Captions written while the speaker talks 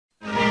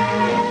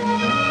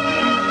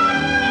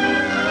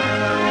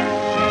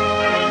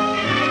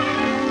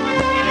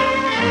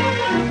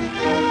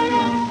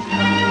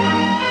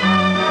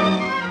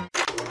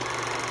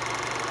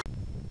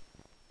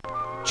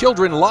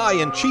Children lie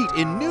and cheat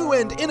in new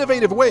and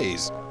innovative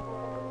ways.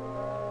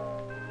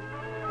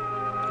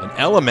 An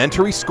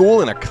elementary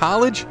school and a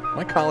college?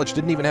 My college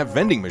didn't even have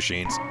vending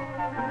machines.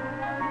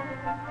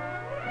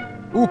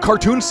 Ooh,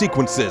 cartoon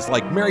sequences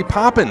like Mary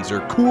Poppins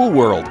or Cool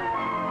World.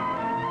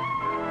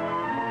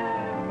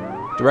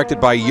 Directed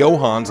by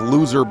Johan's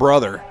loser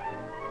brother.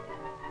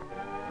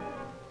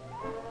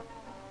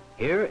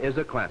 Here is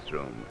a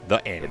classroom.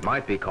 The end. It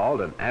might be called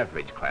an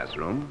average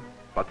classroom,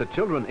 but the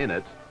children in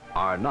it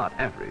are not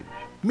average.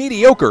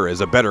 Mediocre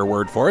is a better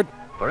word for it.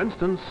 For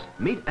instance,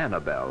 meet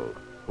Annabelle,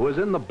 who is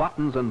in the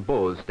buttons and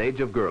bows stage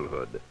of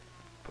girlhood.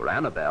 For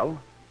Annabelle,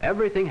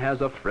 everything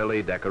has a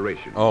frilly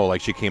decoration. Oh,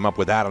 like she came up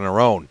with that on her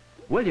own.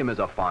 William is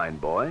a fine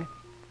boy,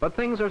 but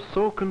things are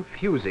so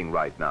confusing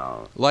right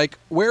now. Like,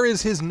 where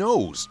is his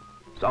nose?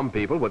 Some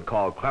people would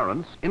call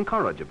Clarence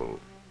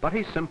incorrigible, but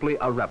he's simply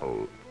a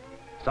rebel.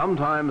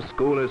 Sometimes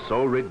school is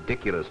so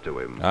ridiculous to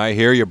him. I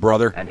hear you,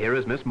 brother. And here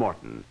is Miss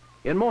Morton,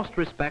 in most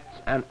respects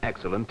an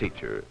excellent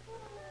teacher.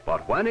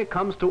 But when it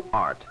comes to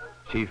art,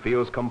 she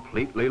feels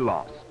completely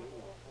lost.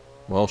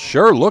 Well,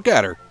 sure, look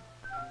at her.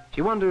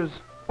 She wonders,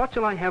 what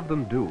shall I have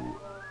them do?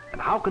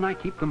 And how can I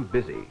keep them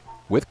busy?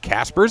 With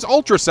Casper's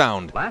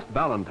ultrasound. Last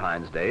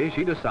Valentine's Day,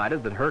 she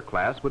decided that her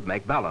class would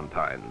make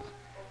valentines.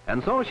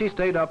 And so she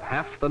stayed up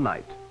half the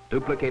night,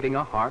 duplicating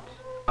a heart,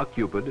 a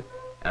cupid,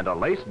 and a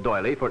lace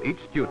doily for each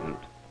student.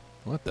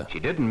 What the? She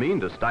didn't mean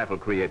to stifle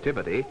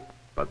creativity,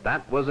 but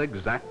that was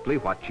exactly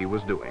what she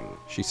was doing.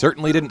 She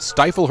certainly didn't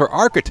stifle her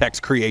architect's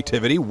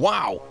creativity.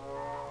 Wow.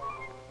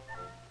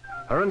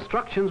 Her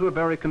instructions were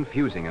very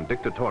confusing and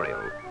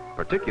dictatorial,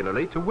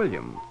 particularly to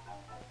William.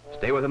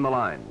 Stay within the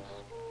lines.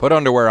 Put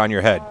underwear on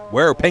your head.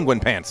 Wear penguin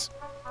pants.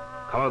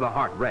 Color the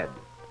heart red.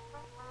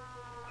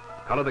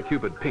 Color the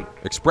cupid pink.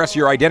 Express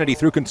your identity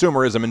through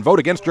consumerism and vote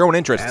against your own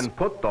interests. And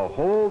put the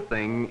whole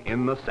thing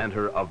in the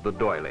center of the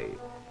doily.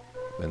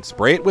 Then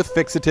spray it with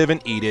fixative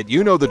and eat it.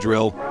 You know the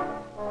drill.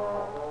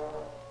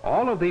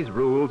 All of these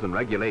rules and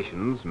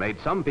regulations made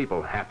some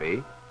people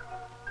happy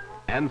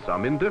and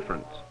some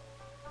indifferent.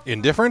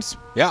 Indifference?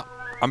 Yeah,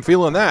 I'm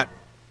feeling that.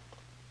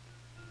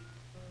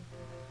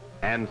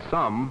 And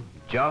some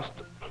just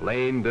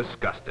plain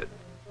disgusted.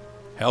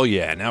 Hell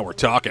yeah, now we're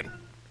talking.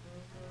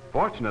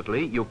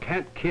 Fortunately, you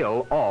can't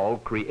kill all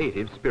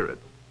creative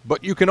spirits.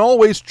 But you can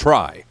always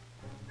try.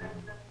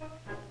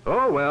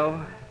 Oh,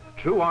 well,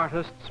 true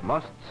artists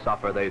must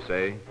suffer, they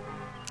say.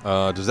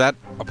 Does that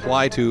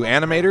apply to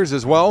animators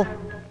as well?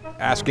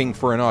 Asking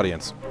for an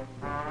audience.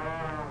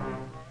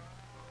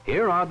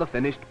 Here are the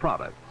finished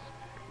products,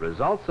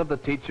 results of the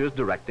teacher's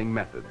directing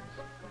methods.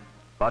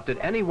 But did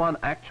anyone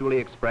actually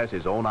express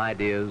his own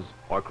ideas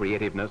or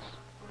creativeness?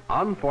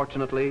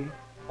 Unfortunately,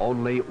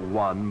 only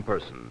one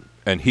person.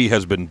 And he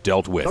has been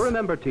dealt with. So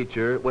remember,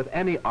 teacher, with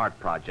any art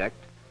project,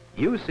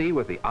 you see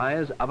with the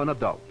eyes of an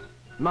adult,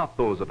 not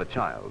those of a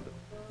child.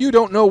 You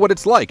don't know what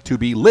it's like to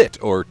be lit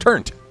or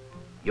turnt.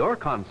 Your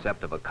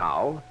concept of a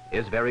cow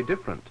is very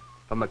different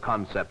from the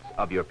concepts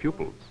of your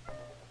pupils.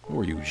 Who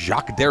are you,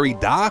 Jacques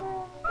Derrida?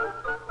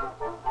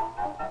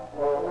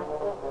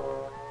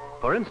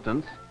 For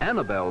instance,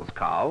 Annabelle's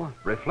cow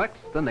reflects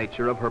the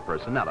nature of her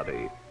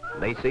personality,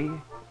 lacy,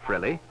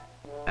 frilly,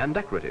 and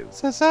decorative.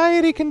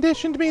 Society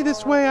conditioned me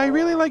this way. I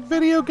really like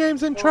video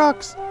games and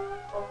trucks.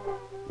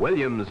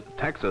 William's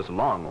Texas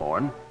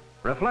Longhorn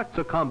reflects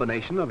a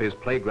combination of his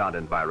playground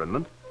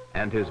environment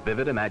and his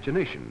vivid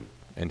imagination.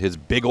 And his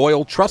big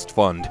oil trust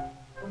fund.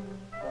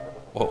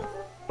 Whoa.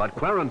 But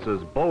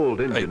Clarence's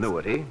bold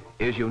ingenuity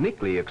is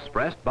uniquely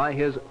expressed by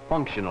his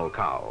functional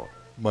cow.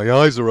 My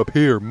eyes are up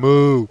here,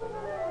 moo.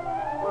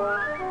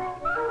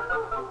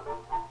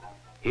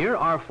 Here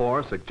are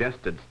 4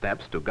 suggested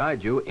steps to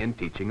guide you in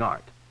teaching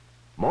art.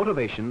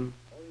 Motivation,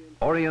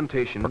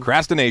 orientation,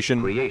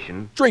 Procrastination,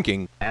 creation,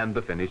 drinking. and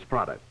the finished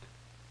product.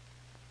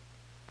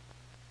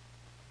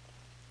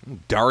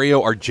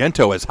 Dario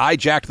Argento has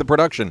hijacked the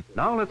production.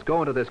 Now let's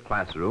go into this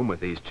classroom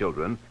with these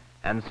children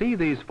and see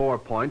these 4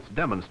 points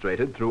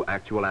demonstrated through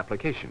actual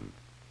application.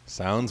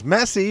 Sounds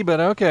messy, but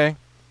okay.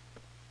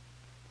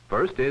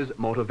 First is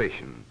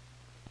motivation.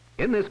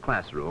 In this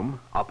classroom,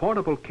 a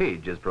portable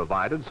cage is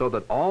provided so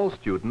that all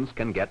students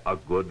can get a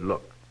good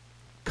look.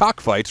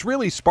 Cockfights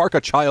really spark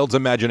a child's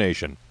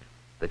imagination.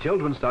 The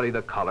children study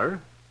the color,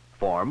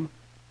 form,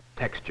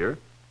 texture,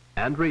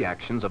 and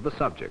reactions of the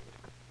subject.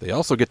 They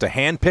also get to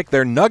handpick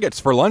their nuggets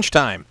for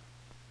lunchtime.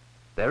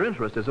 Their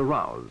interest is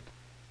aroused.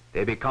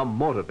 They become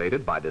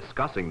motivated by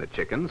discussing the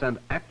chickens and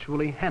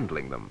actually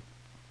handling them.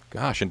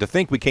 Gosh, and to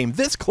think we came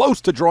this close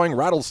to drawing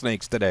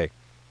rattlesnakes today.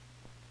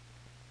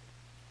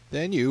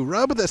 Then you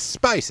rub the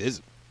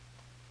spices.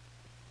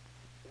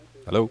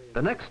 Hello?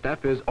 The next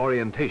step is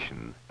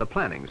orientation, the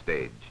planning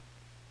stage.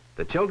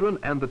 The children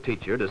and the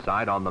teacher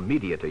decide on the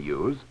media to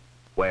use,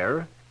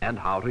 where, and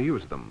how to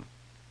use them.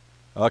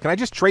 Can I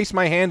just trace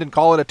my hand and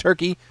call it a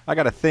turkey? I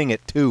got a thing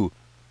at 2.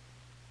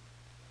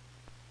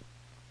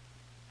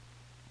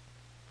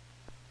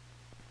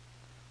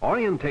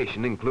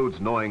 Orientation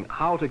includes knowing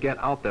how to get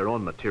out their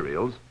own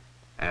materials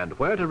and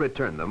where to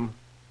return them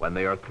when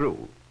they are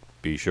through.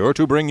 Be sure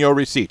to bring your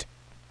receipt.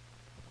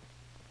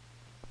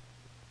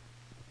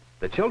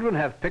 The children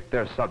have picked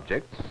their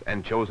subjects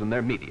and chosen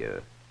their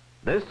media.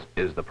 This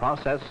is the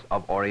process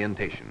of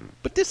orientation.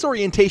 But this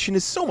orientation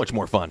is so much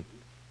more fun.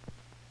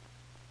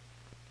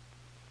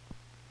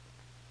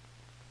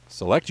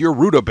 Select your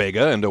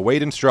rutabaga and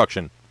await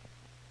instruction.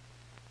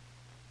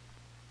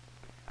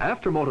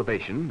 After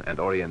motivation and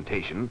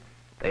orientation,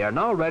 they are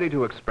now ready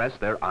to express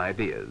their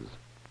ideas.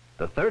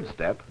 The third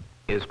step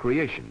is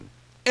creation.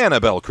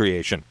 Annabelle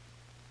creation.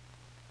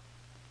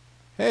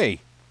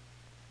 Hey,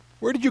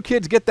 where did you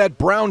kids get that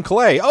brown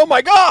clay? Oh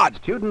my God!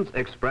 Students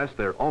express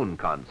their own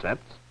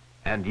concepts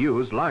and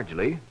use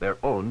largely their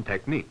own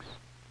techniques.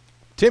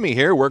 Timmy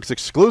here works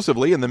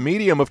exclusively in the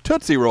medium of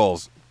Tootsie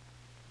Rolls.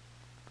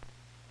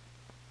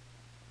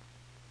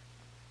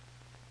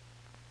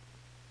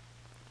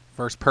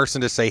 First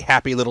person to say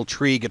happy little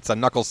tree gets a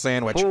knuckle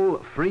sandwich.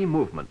 Full, free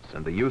movements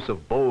and the use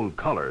of bold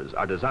colors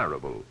are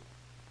desirable.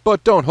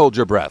 But don't hold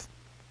your breath.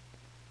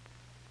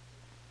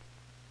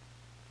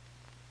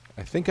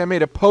 I think I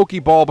made a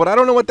pokeball, but I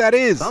don't know what that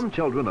is. Some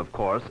children, of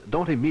course,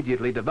 don't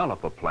immediately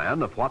develop a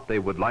plan of what they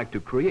would like to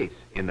create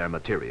in their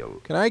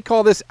material. Can I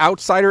call this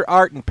outsider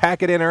art and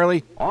pack it in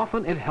early?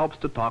 Often it helps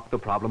to talk the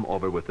problem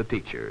over with the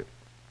teacher.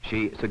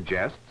 She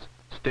suggests,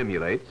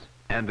 stimulates,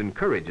 and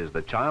encourages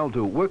the child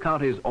to work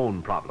out his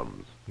own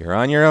problems. You're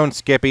on your own,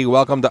 Skippy.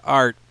 Welcome to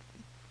art.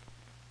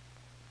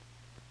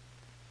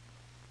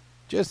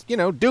 Just,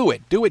 do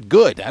it. Do it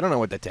good. I don't know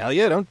what to tell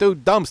you. Don't do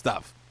dumb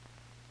stuff.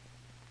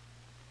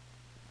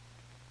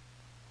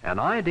 An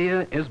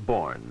idea is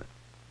born,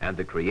 and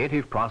the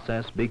creative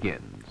process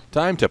begins.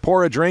 Time to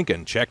pour a drink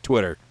and check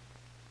Twitter.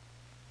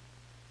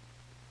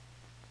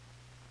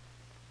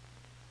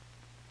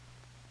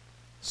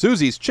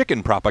 Susie's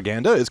chicken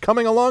propaganda is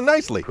coming along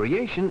nicely.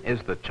 Creation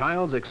is the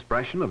child's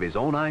expression of his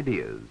own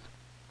ideas.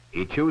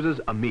 He chooses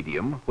a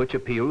medium which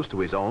appeals to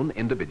his own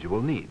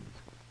individual needs.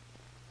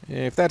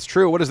 If that's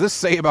true, what does this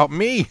say about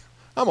me?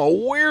 I'm a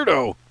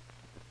weirdo.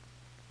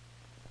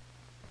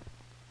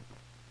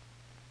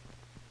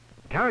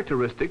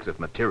 Characteristics of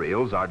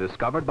materials are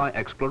discovered by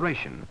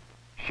exploration.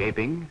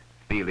 Shaping,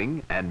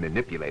 feeling, and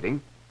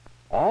manipulating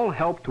all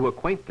help to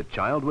acquaint the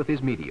child with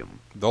his medium.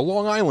 The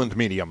Long Island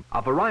medium.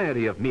 A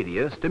variety of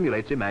media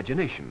stimulates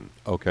imagination.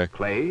 Okay.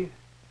 Clay,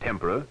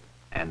 tempera,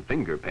 and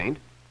finger paint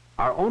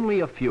are only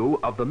a few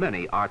of the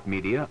many art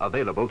media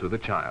available to the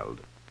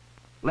child.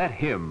 Let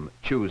him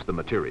choose the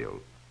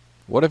material.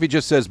 What if he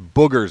just says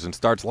boogers and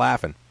starts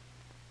laughing?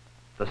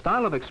 The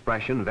style of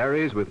expression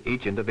varies with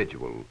each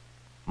individual.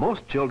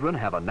 Most children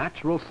have a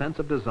natural sense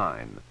of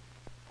design.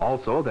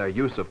 Also, their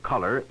use of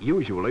color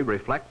usually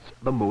reflects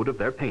the mood of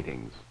their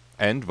paintings.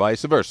 And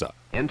vice versa.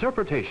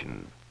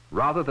 Interpretation,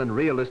 rather than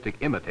realistic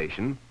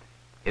imitation,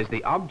 is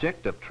the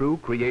object of true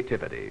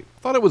creativity.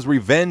 Thought it was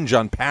revenge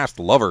on past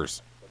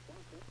lovers.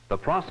 The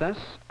process,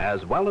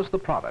 as well as the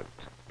product,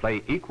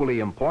 play equally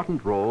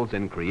important roles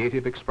in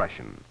creative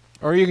expression.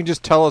 Or you can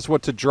just tell us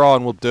what to draw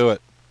and we'll do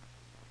it.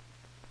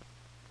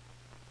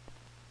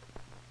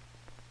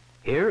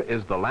 Here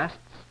is the last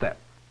step,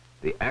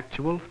 the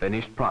actual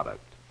finished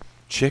product.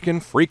 Chicken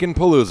freaking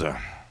palooza.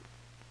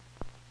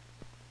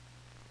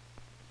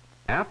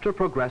 After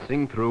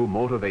progressing through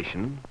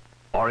motivation,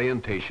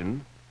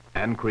 orientation,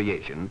 and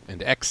creation,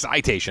 And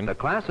excitation. the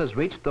class has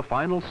reached the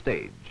final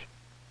stage,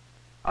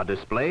 a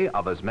display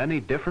of as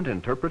many different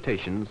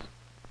interpretations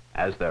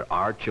as there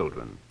are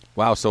children.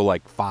 Wow, so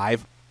like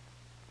 5?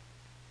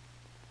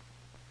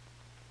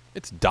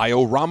 It's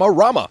Diorama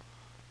Rama.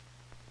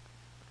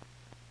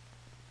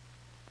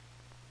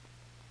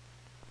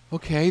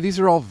 Okay, these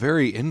are all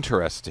very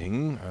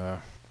interesting.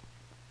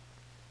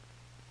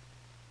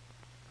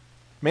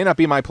 May not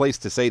be my place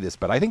to say this,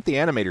 but I think the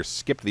animators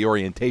skipped the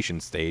orientation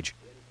stage.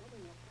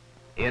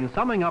 In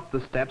summing up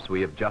the steps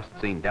we have just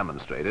seen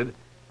demonstrated,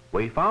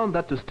 we found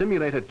that to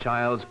stimulate a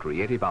child's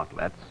creative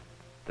outlets,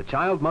 the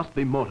child must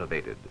be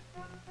motivated.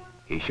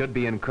 He should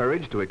be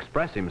encouraged to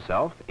express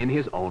himself in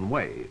his own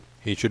way.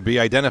 He should be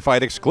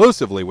identified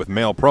exclusively with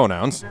male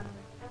pronouns.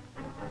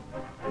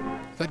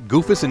 Is that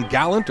Goofus and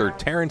Gallant or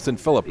Terrence and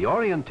Phillip? The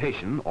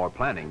orientation or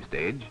planning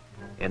stage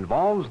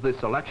involves the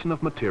selection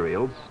of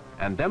materials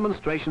and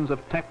demonstrations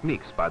of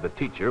techniques by the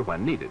teacher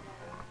when needed.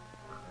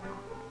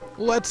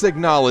 Let's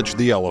acknowledge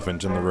the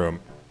elephant in the room.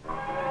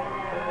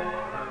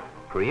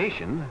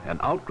 Creation, an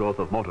outgrowth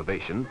of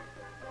motivation,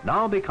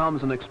 now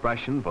becomes an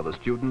expression for the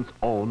student's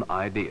own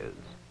ideas.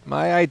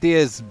 My idea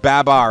is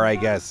Babar, I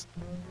guess.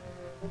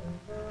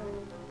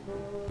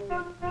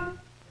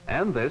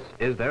 And this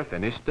is their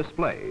finished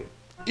display.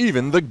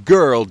 Even the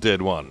girl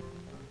did one.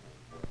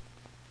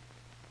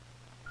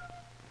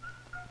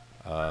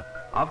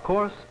 Of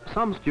course,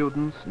 some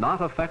students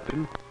not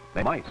affected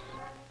by mice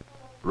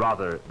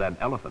rather than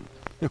elephants.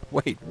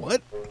 Wait,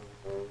 what?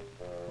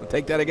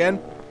 Take that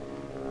again?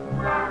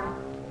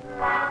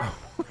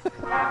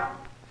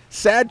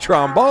 Sad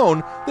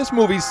trombone? This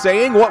movie's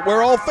saying what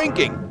we're all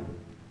thinking.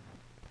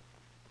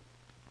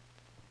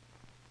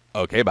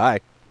 Okay, bye.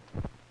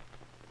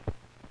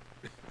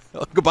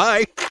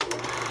 Goodbye.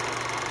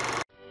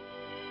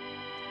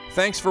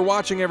 Thanks for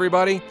watching,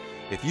 everybody.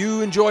 If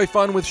you enjoy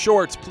Fun with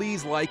Shorts,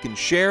 please like and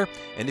share.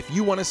 And if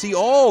you want to see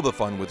all the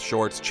Fun with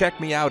Shorts, check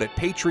me out at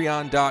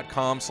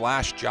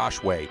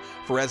patreon.com/JoshWay.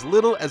 For as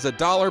little as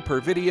 $1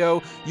 per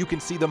video, you can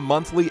see the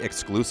monthly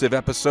exclusive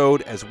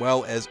episode as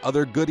well as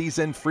other goodies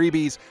and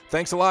freebies.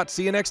 Thanks a lot.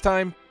 See you next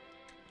time.